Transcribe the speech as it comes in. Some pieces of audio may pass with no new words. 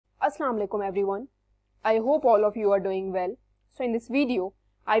Assalamu alaikum everyone. I hope all of you are doing well. So in this video,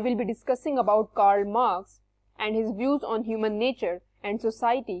 I will be discussing about Karl Marx and his views on human nature and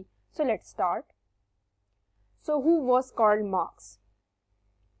society. So let's start. So who was Karl Marx?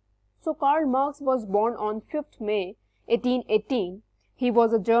 So Karl Marx was born on 5th May 1818. He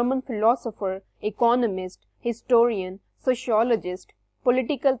was a German philosopher, economist, historian, sociologist,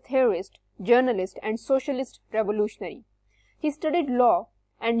 political theorist, journalist and socialist revolutionary. He studied law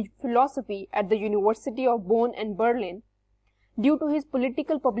and philosophy at the University of Bonn and Berlin. Due to his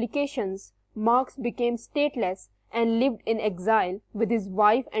political publications, Marx became stateless and lived in exile with his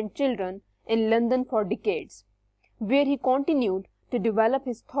wife and children in London for decades, where he continued to develop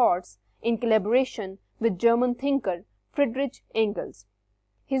his thoughts in collaboration with German thinker Friedrich Engels.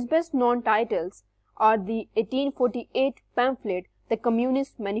 His best-known titles are the 1848 pamphlet The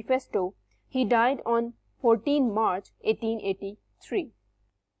Communist Manifesto. He died on 14 March 1883.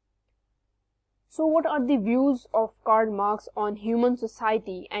 So what are the views of Karl Marx on human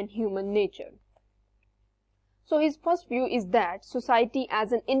society and human nature? So his first view is that society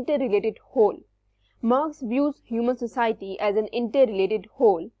as an interrelated whole. Marx views human society as an interrelated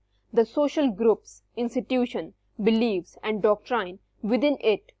whole. The social groups, institution, beliefs and doctrine within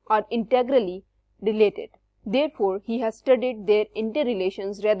it are integrally related. Therefore, he has studied their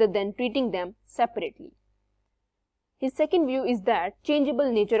interrelations rather than treating them separately. His second view is that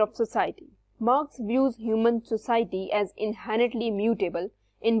changeable nature of society. Marx views human society as inherently mutable,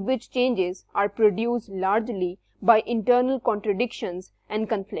 in which changes are produced largely by internal contradictions and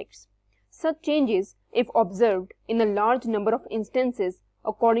conflicts. Such changes, if observed in a large number of instances,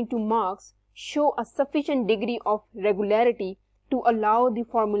 according to Marx, show a sufficient degree of regularity to allow the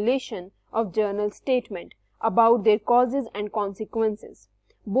formulation of general statement about their causes and consequences.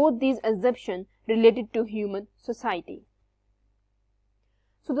 Both these assumptions related to human society.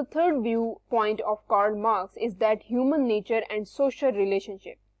 So the third viewpoint of Karl Marx is that human nature and social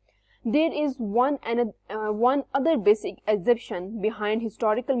relationship. There is one other basic assumption behind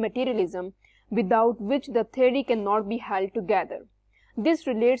historical materialism without which the theory cannot be held together. This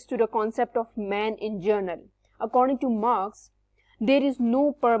relates to the concept of man in general. According to Marx, there is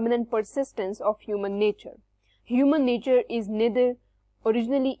no permanent persistence of human nature. Human nature is neither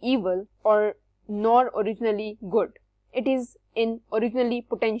originally evil nor originally good. It is originally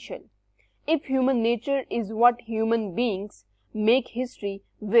potential. If human nature is what human beings make history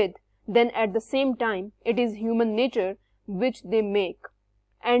with, then at the same time it is human nature which they make.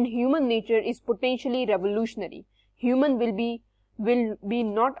 And human nature is potentially revolutionary. Human will be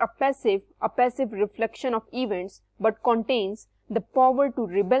not a passive reflection of events, but contains the power to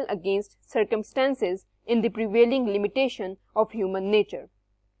rebel against circumstances in the prevailing limitation of human nature.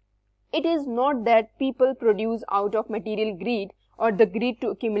 It is not that people produce out of material greed or the greed to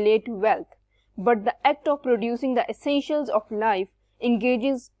accumulate wealth, but the act of producing the essentials of life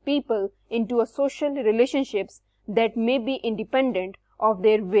engages people into a social relationships that may be independent of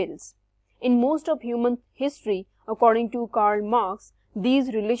their wills. In most of human history, according to Karl Marx,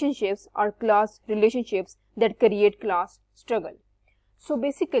 these relationships are class relationships that create class struggle. So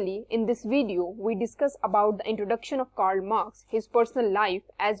basically, in this video, we discuss about the introduction of Karl Marx, his personal life,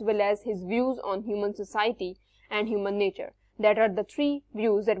 as well as his views on human society and human nature. That are the three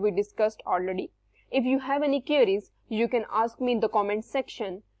views that we discussed already. If you have any queries, you can ask me in the comment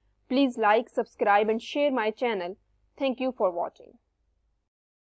section. Please like, subscribe and share my channel. Thank you for watching.